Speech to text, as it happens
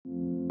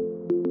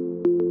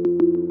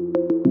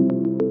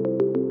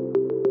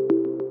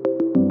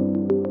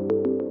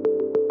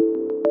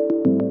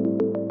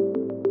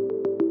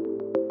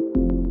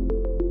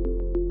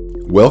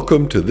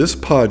Welcome to this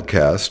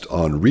podcast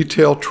on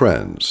retail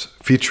trends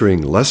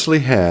featuring Leslie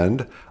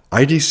Hand,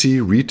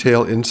 IDC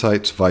Retail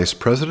Insights Vice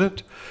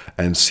President,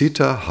 and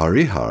Seeta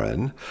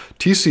Hariharan,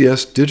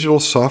 TCS Digital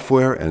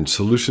Software and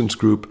Solutions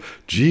Group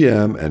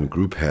GM and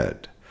Group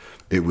Head.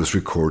 It was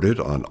recorded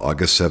on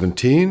August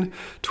 17,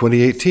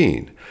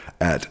 2018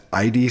 at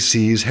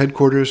IDC's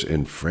headquarters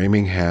in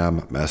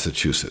Framingham,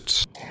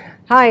 Massachusetts.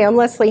 Hi, I'm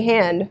Leslie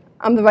Hand.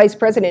 I'm the Vice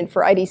President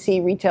for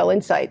IDC Retail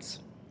Insights.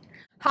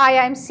 Hi,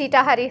 I'm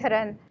Seeta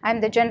Hariharan. I'm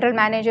the General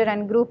Manager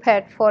and Group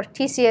Head for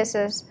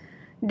TCS's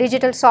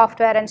Digital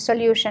Software and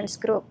Solutions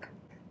Group.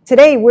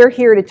 Today, we're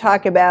here to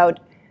talk about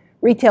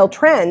retail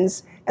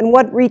trends and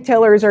what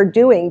retailers are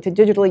doing to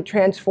digitally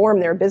transform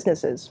their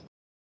businesses.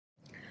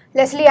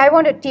 Leslie, I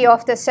want to tee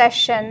off the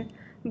session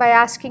by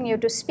asking you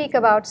to speak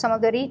about some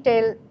of the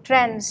retail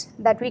trends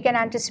that we can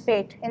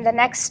anticipate in the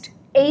next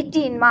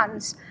 18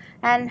 months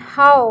and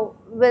how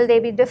will they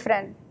be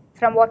different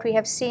from what we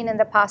have seen in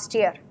the past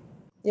year.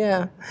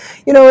 Yeah,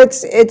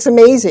 it's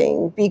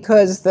amazing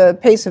because the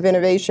pace of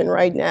innovation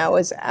right now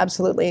is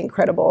absolutely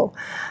incredible.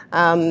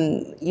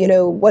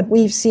 What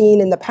we've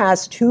seen in the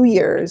past 2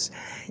 years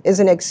is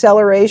an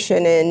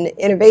acceleration in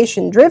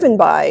innovation driven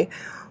by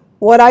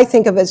what I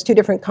think of as two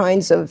different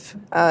kinds of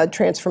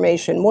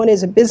transformation. One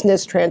is a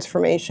business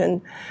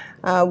transformation,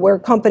 where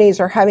companies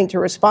are having to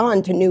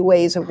respond to new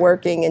ways of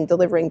working and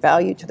delivering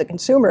value to the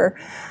consumer.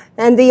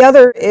 And the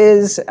other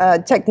is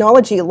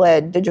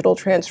technology-led digital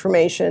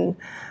transformation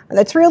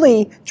that's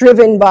really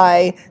driven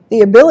by the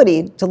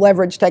ability to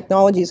leverage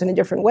technologies in a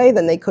different way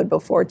than they could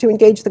before to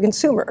engage the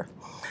consumer.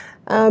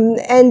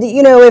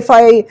 If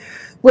I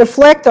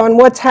reflect on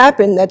what's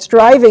happened that's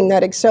driving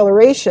that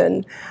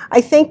acceleration,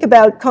 I think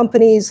about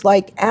companies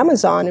like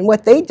Amazon and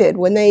what they did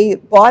when they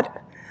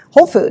bought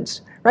Whole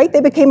Foods, right?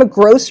 They became a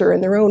grocer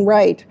in their own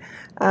right,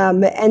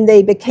 and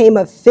they became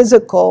a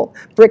physical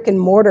brick and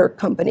mortar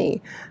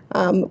company,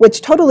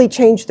 which totally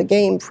changed the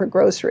game for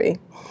grocery.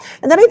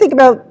 And then I think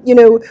about,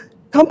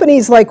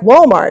 companies like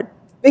Walmart,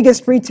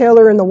 biggest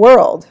retailer in the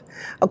world,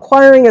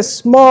 acquiring a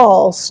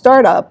small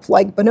startup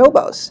like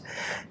Bonobos.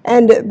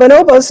 And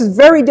Bonobos is a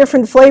very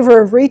different flavor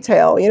of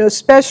retail,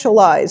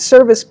 specialized,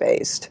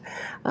 service-based,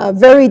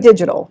 very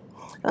digital,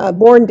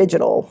 born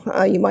digital,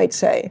 you might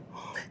say.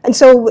 And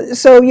so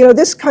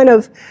this kind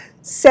of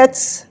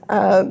sets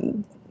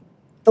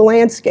the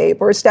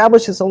landscape or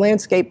establishes a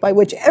landscape by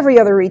which every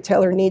other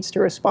retailer needs to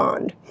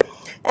respond.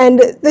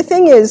 And the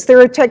thing is, there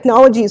are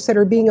technologies that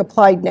are being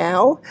applied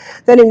now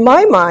that, in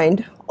my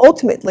mind,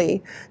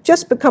 ultimately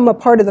just become a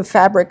part of the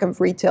fabric of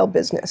retail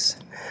business.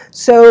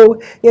 So,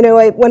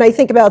 when I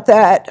think about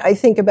that, I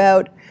think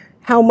about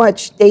how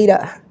much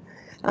data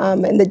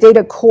and the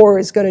data core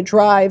is going to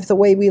drive the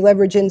way we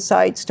leverage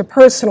insights to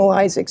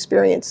personalize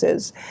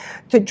experiences,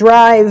 to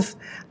drive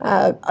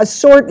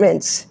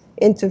assortments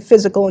into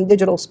physical and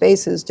digital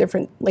spaces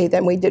differently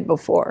than we did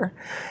before,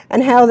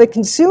 and how the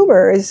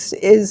consumer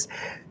is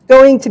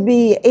going to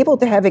be able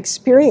to have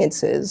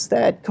experiences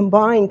that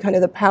combine kind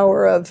of the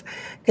power of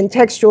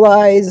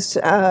contextualized,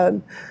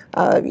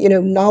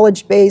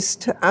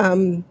 knowledge-based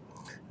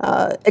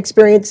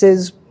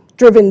experiences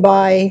driven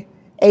by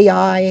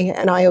AI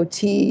and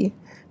IoT,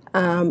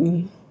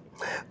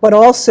 but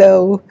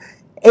also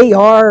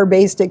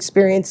AR-based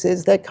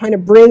experiences that kind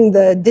of bring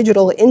the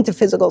digital into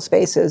physical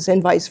spaces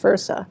and vice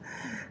versa.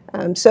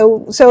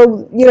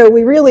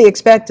 We really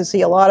expect to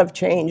see a lot of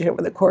change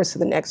over the course of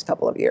the next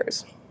couple of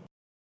years.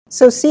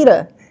 So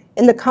Seeta,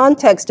 in the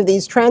context of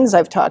these trends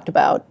I've talked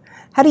about,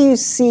 how do you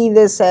see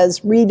this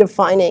as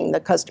redefining the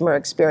customer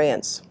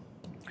experience?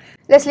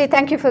 Leslie,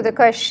 thank you for the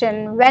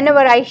question. Whenever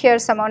I hear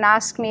someone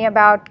ask me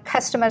about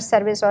customer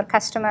service or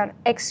customer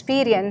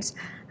experience,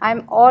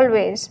 I'm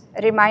always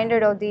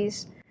reminded of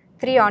these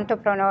three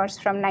entrepreneurs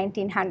from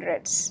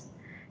 1900s,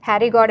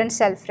 Harry Gordon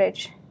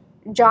Selfridge,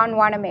 John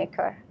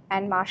Wanamaker,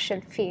 and Marshall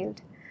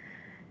Field.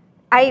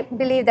 I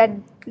believe that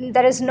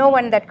there is no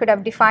one that could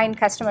have defined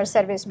customer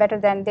service better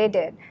than they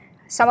did.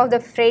 Some of the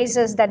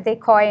phrases that they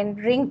coined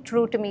ring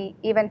true to me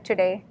even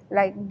today,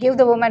 like give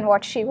the woman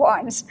what she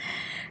wants,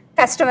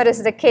 customer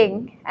is the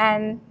king,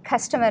 and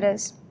customer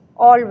is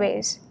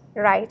always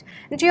right.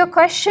 And to your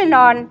question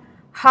on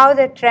how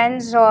the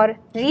trends are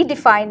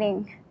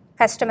redefining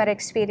customer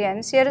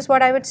experience, here is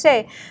what I would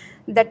say.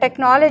 The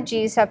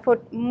technologies have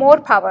put more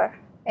power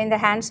in the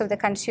hands of the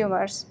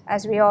consumers,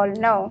 as we all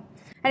know.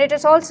 And it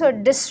has also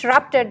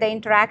disrupted the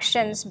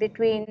interactions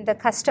between the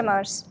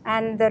customers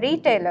and the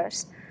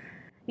retailers.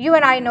 You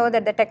and I know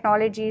that the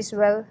technologies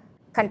will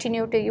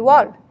continue to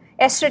evolve.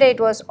 Yesterday,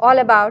 it was all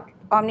about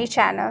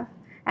omni-channel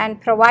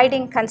and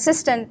providing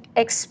consistent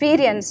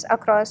experience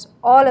across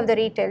all of the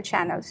retail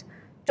channels.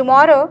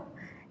 Tomorrow,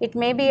 it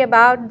may be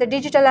about the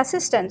digital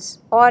assistants,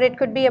 or it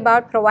could be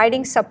about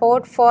providing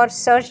support for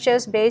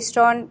searches based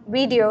on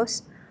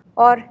videos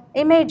or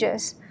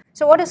images.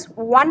 So what is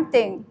one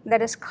thing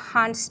that is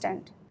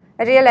constant?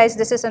 I realize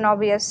this is an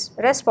obvious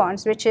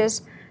response, which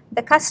is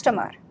the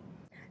customer.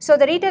 So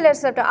the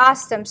retailers have to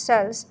ask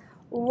themselves,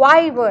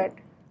 why would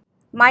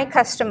my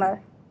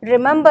customer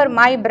remember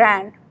my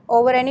brand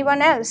over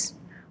anyone else?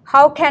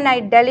 how can I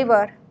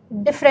deliver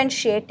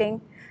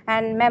differentiating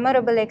and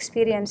memorable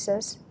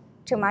experiences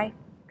to my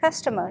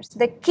customers?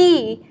 The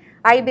key,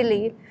 I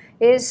believe,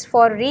 is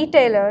for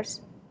retailers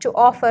to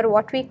offer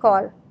what we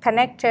call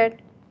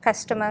connected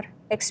customer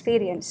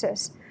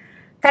experiences.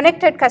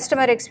 Connected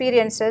customer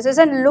experiences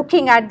isn't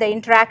looking at the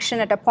interaction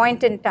at a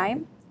point in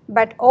time,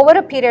 but over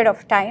a period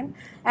of time,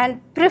 and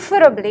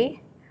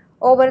preferably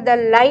over the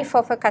life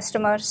of a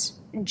customer's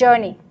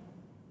journey.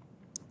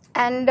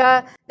 And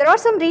there are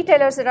some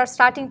retailers that are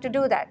starting to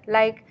do that,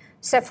 like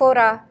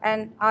Sephora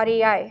and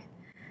REI.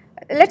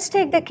 Let's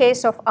take the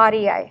case of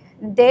REI.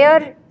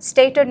 Their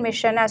stated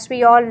mission, as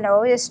we all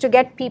know, is to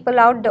get people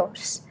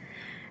outdoors.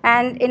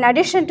 And in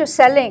addition to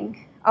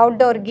selling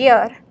outdoor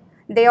gear,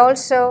 they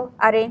also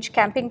arrange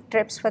camping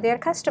trips for their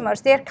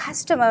customers. Their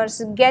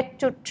customers get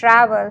to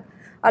travel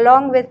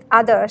along with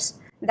others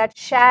that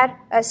share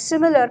a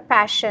similar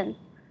passion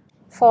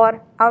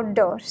for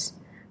outdoors.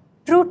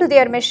 True to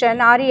their mission,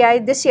 REI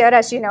this year,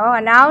 as you know,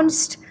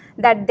 announced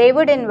that they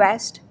would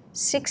invest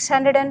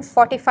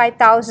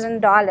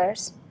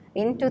 $645,000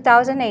 in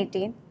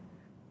 2018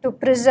 to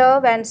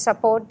preserve and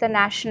support the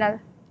national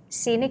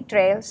scenic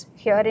trails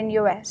here in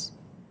US.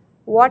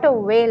 What a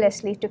way,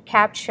 Leslie, to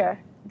capture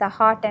the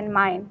heart and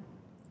mind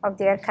of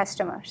their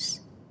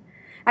customers.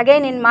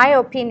 Again, in my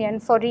opinion,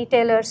 for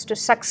retailers to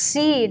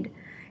succeed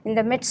in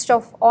the midst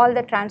of all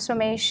the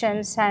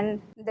transformations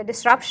and the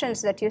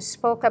disruptions that you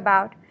spoke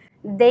about,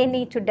 they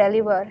need to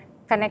deliver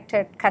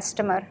connected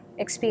customer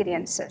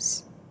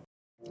experiences.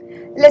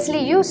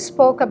 Leslie, you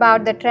spoke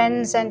about the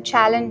trends and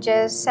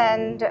challenges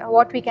and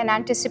what we can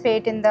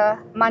anticipate in the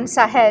months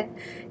ahead.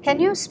 Can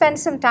you spend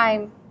some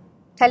time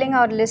telling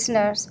our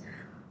listeners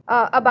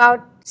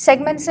about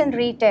segments in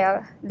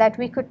retail that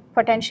we could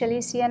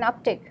potentially see an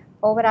uptick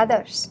over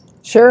others?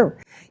 Sure.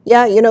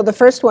 Yeah, the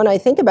first one I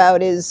think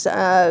about is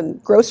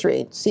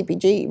grocery,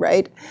 CPG,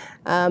 right?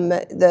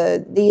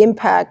 The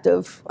impact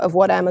of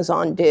what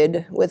Amazon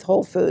did with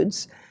Whole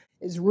Foods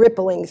is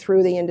rippling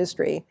through the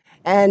industry.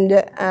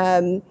 And,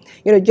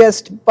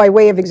 just by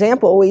way of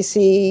example, we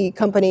see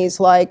companies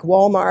like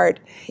Walmart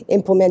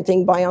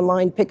implementing buy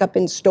online, pick up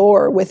in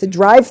store with a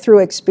drive-through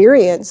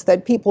experience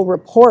that people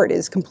report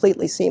is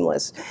completely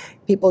seamless.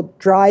 People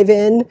drive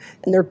in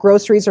and their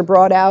groceries are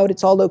brought out.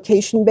 It's all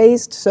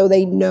location-based, so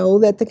they know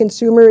that the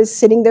consumer is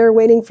sitting there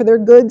waiting for their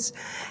goods,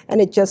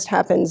 and it just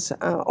happens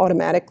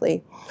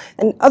automatically.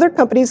 And other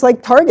companies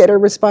like Target are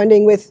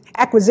responding with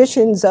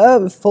acquisitions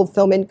of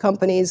fulfillment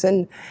companies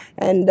and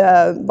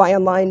buy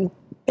online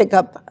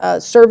pickup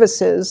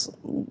services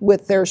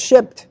with their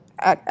Shipt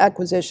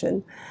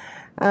acquisition.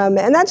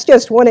 And that's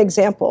just one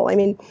example. I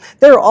mean,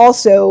 they're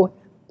also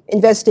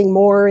investing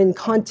more in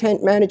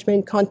content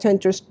management,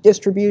 content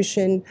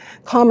distribution,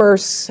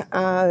 commerce,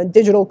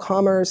 digital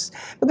commerce,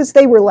 because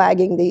they were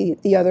lagging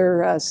the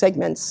other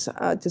segments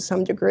to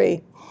some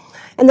degree.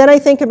 And then I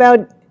think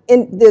about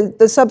in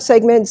the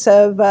subsegments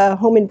of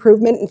home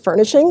improvement and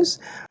furnishings,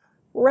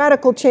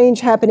 radical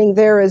change happening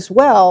there as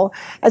well,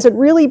 as it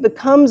really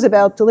becomes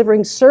about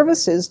delivering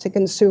services to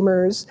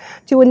consumers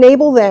to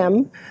enable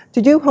them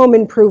to do home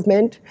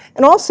improvement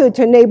and also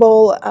to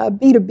enable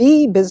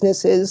B2B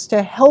businesses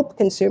to help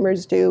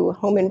consumers do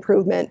home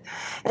improvement.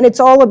 And it's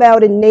all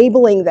about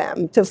enabling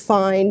them to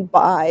find,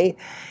 buy,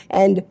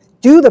 and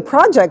do the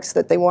projects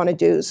that they want to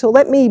do. So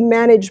let me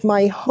manage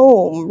my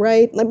home,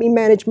 right? Let me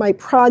manage my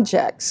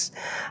projects.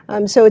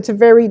 So it's a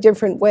very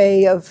different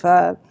way of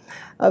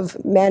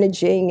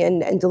managing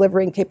and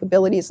delivering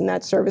capabilities in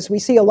that service. We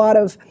see a lot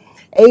of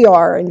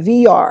AR and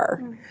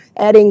VR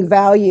adding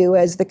value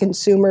as the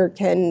consumer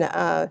can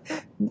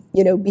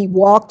be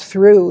walked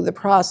through the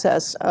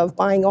process of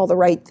buying all the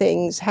right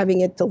things,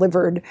 having it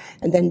delivered,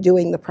 and then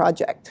doing the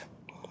project.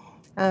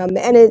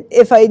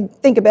 If I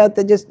think about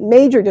the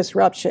major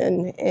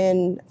disruption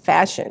in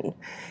fashion,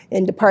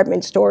 in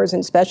department stores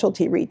and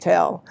specialty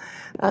retail,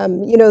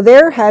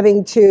 they're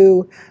having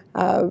to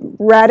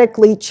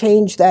radically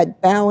change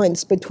that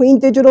balance between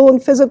digital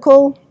and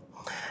physical,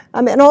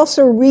 and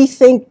also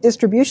rethink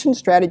distribution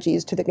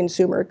strategies to the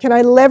consumer. Can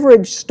I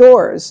leverage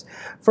stores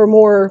for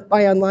more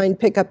buy online,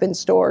 pick up in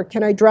store?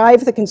 Can I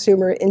drive the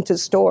consumer into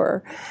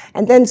store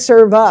and then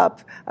serve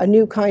up a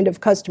new kind of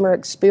customer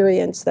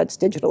experience that's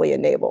digitally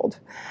enabled?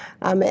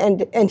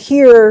 And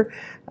here,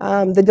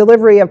 the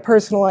delivery of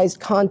personalized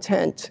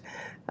content,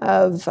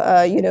 of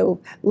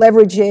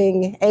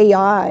leveraging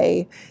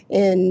AI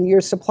in your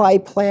supply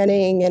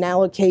planning and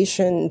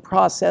allocation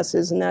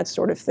processes and that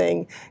sort of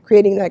thing,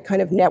 creating that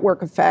kind of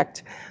network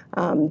effect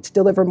to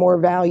deliver more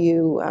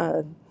value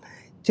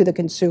to the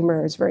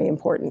consumer is very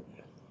important.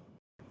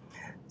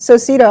 So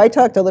Seeta, I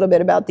talked a little bit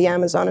about the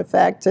Amazon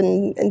effect,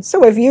 and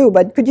so have you,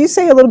 but could you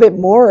say a little bit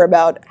more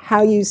about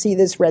how you see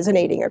this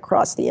resonating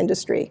across the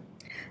industry?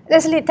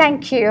 Leslie,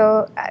 thank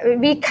you.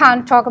 We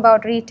can't talk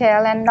about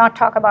retail and not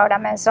talk about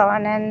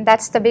Amazon, and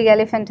that's the big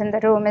elephant in the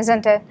room,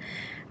 isn't it?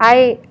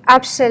 I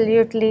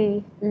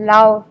absolutely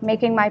love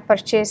making my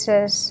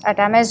purchases at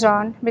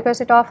Amazon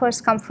because it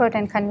offers comfort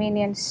and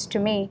convenience to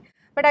me.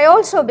 But I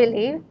also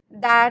believe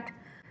that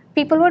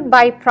people would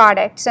buy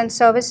products and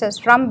services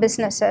from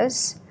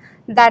businesses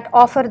that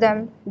offer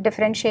them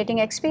differentiating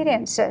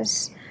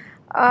experiences.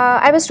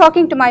 I was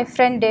talking to my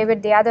friend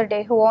David the other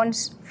day, who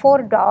owns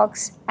 4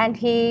 dogs, and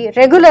he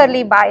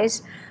regularly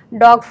buys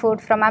dog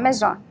food from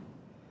Amazon.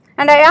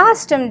 And I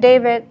asked him,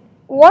 David,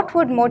 what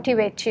would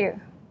motivate you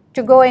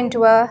to go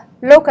into a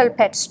local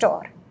pet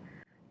store?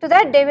 To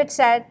that, David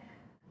said,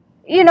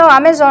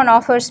 Amazon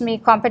offers me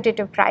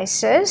competitive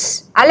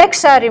prices.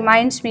 Alexa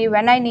reminds me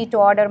when I need to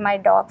order my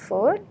dog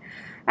food.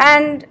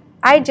 And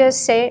I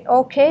just say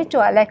okay to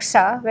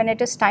Alexa when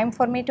it is time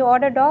for me to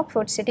order dog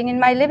food sitting in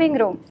my living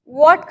room.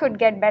 What could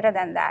get better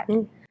than that?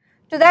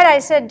 To that I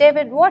said,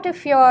 David, what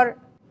if your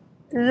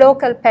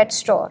local pet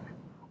store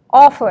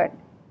offered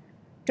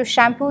to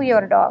shampoo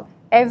your dog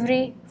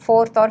every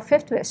 4th or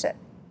 5th visit?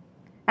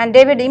 And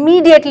David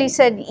immediately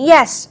said,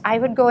 yes, I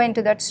would go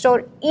into that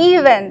store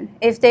even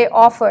if they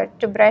offered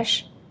to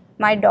brush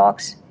my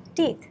dog's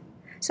teeth.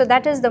 So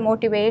that is the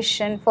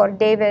motivation for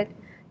David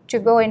to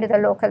go into the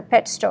local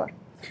pet store.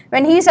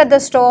 When he's at the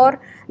store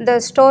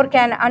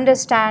can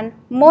understand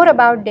more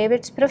about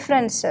David's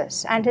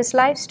preferences and his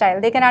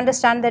lifestyle. They can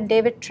understand that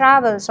David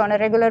travels on a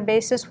regular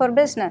basis for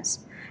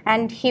business,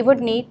 and he would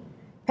need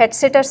pet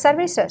sitter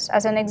services.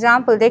 As an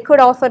example, they could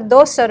offer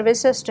those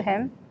services to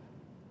him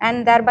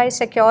and thereby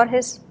secure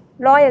his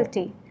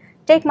loyalty.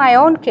 Take my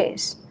own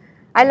case.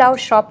 I love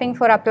shopping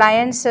for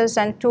appliances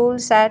and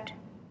tools at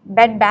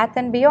Bed Bath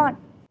 & Beyond.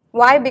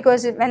 Why?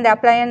 Because when the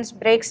appliance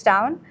breaks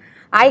down,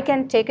 I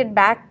can take it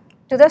back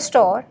to the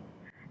store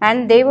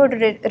and they would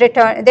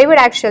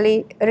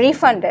actually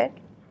refund it,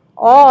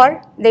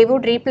 or they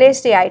would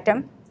replace the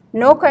item,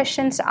 no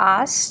questions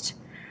asked,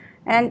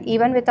 and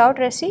even without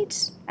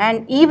receipts,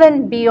 and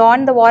even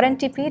beyond the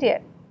warranty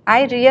period.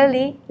 I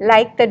really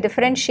like the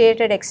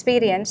differentiated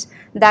experience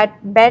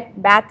that Bed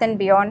Bath &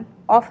 Beyond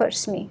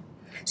offers me.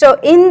 So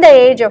in the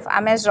age of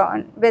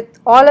Amazon, with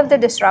all of the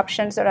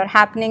disruptions that are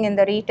happening in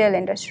the retail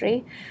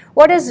industry,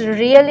 what is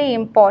really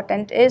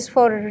important is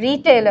for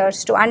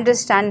retailers to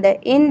understand the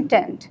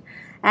intent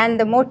and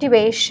the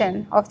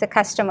motivation of the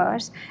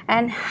customers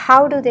and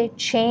how do they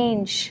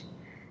change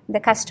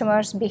the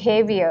customers'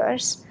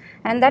 behaviors.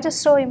 And that is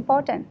so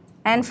important.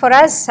 And for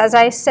us, as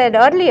I said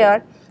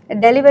earlier,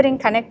 delivering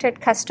connected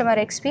customer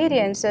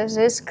experiences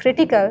is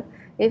critical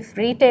if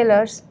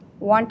retailers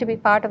want to be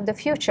part of the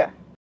future.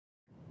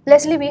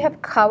 Leslie, we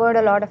have covered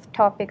a lot of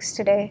topics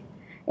today,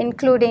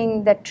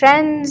 including the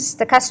trends,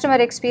 the customer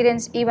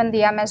experience, even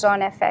the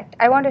Amazon effect.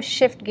 I want to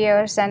shift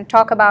gears and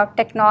talk about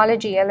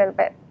technology a little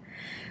bit.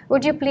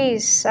 Would you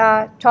please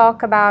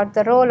talk about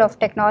the role of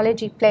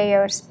technology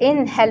players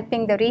in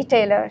helping the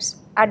retailers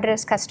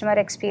address customer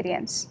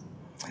experience?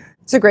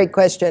 It's a great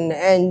question,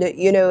 and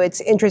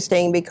it's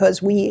interesting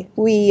because we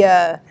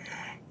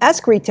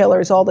ask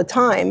retailers all the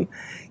time,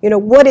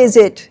 what is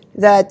it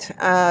that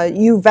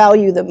you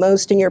value the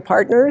most in your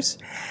partners?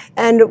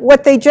 And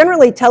what they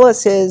generally tell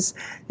us is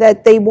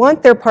that they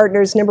want their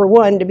partners, number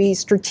one, to be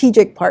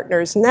strategic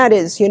partners, and that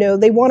is,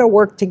 they want to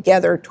work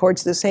together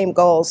towards the same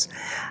goals.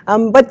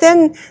 But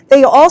then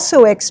they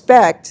also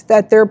expect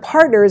that their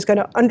partner is going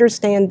to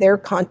understand their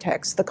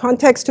context, the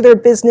context of their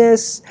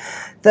business,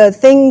 the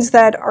things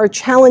that are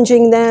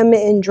challenging them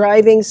in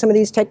driving some of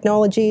these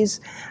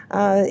technologies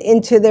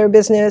into their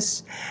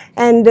business.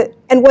 And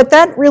what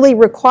that really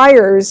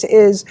requires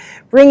is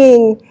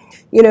bringing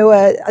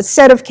a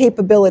set of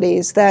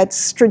capabilities that's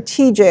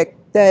strategic,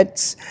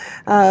 that's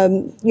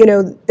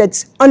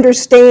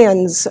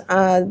understands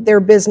their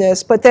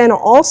business, but then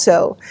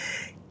also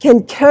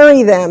can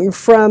carry them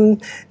from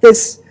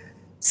this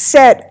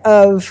set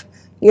of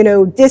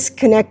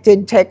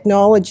disconnected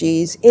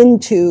technologies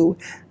into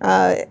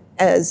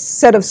a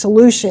set of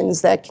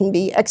solutions that can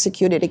be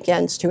executed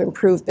against to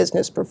improve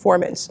business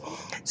performance.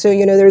 So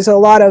there's a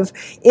lot of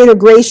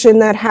integration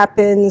that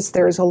happens.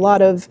 There's a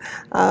lot of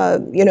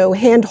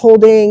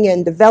hand-holding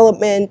and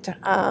development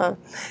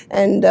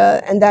and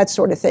that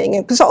sort of thing.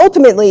 Because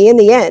ultimately, in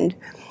the end,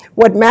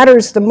 what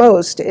matters the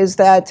most is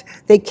that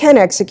they can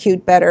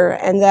execute better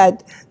and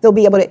that they'll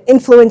be able to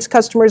influence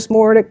customers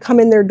more to come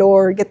in their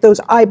door, get those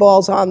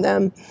eyeballs on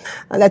them,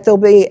 that they'll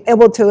be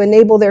able to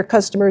enable their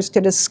customers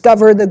to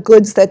discover the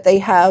goods that they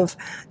have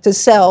to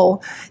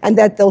sell, and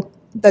that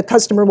the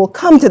customer will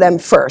come to them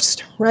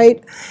first,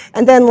 right?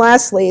 And then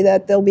lastly,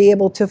 that they'll be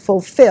able to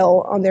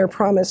fulfill on their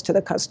promise to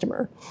the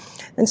customer.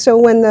 And so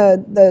when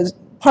the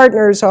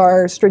partners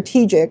are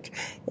strategic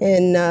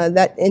in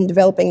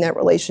developing that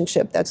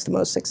relationship, that's the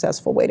most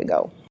successful way to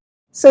go.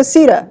 So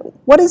Seeta,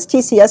 what is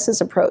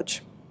TCS's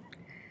approach?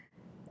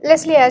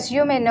 Leslie, as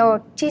you may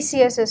know,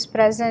 TCS is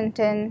present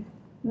in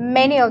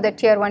many of the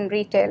tier 1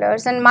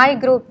 retailers, and my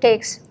group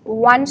takes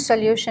one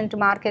solution to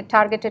market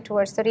targeted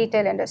towards the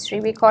retail industry.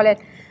 We call it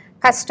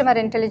Customer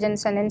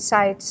Intelligence and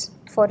Insights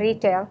for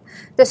Retail.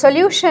 The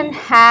solution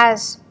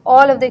has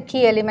all of the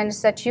key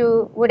elements that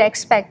you would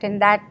expect in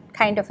that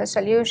kind of a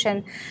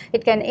solution.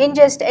 It can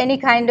ingest any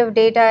kind of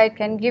data. It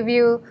can give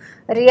you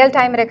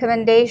real-time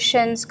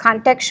recommendations,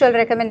 contextual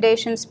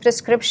recommendations,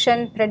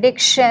 prescription,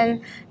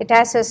 prediction. It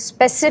has a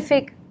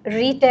specific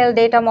retail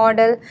data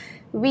model.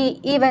 We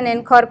even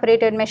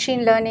incorporated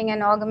machine learning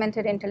and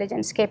augmented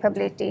intelligence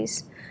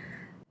capabilities.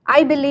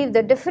 I believe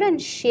the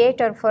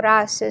differentiator for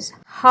us is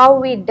how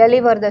we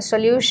deliver the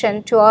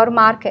solution to our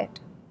market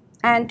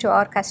and to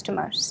our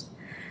customers.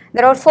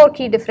 There are 4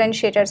 key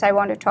differentiators I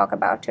want to talk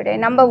about today.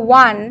 Number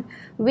 1,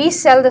 we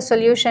sell the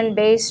solution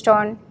based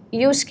on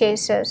use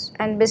cases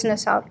and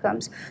business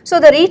outcomes. So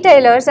the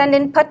retailers, and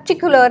in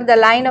particular the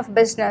line of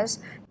business,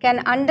 can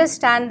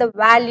understand the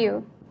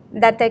value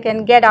that they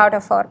can get out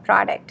of our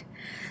product.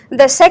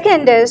 The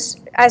second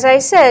is, as I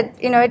said,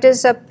 it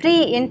is a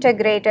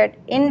pre-integrated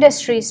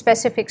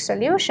industry-specific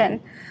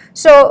solution.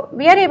 So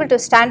we are able to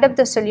stand up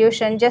the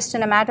solution just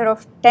in a matter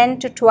of 10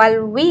 to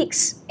 12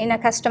 weeks in a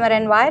customer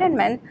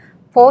environment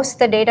post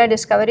the data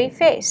discovery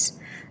phase.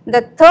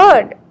 The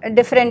third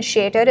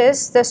differentiator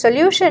is the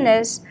solution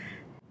is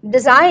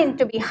designed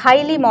to be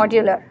highly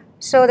modular.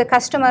 So the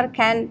customer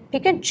can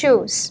pick and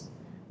choose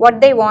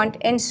what they want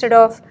instead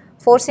of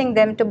forcing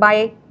them to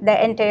buy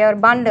the entire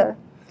bundle.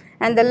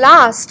 And the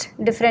last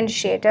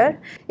differentiator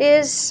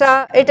is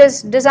it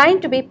is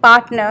designed to be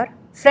partner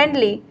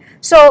friendly.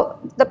 So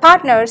the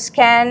partners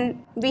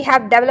we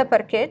have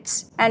developer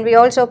kits, and we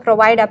also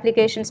provide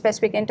application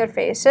specific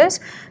interfaces.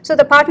 So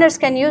the partners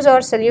can use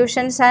our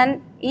solutions,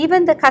 and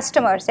even the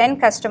customers, end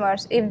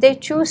customers, if they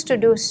choose to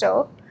do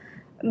so,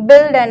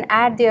 build and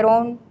add their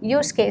own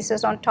use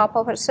cases on top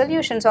of our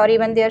solutions or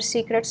even their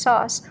secret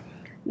sauce.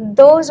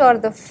 Those are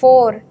the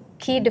 4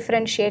 key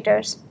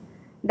differentiators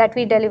that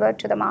we deliver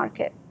to the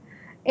market.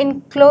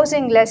 In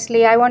closing,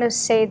 Leslie, I want to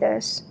say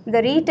this.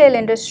 The retail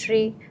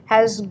industry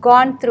has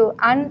gone through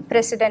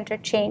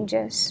unprecedented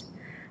changes,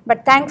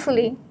 but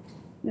thankfully,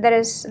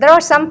 there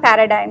are some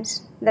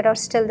paradigms that are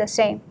still the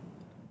same.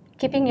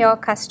 Keeping your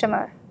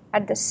customer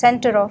at the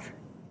center of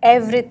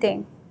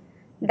everything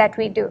that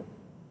we do.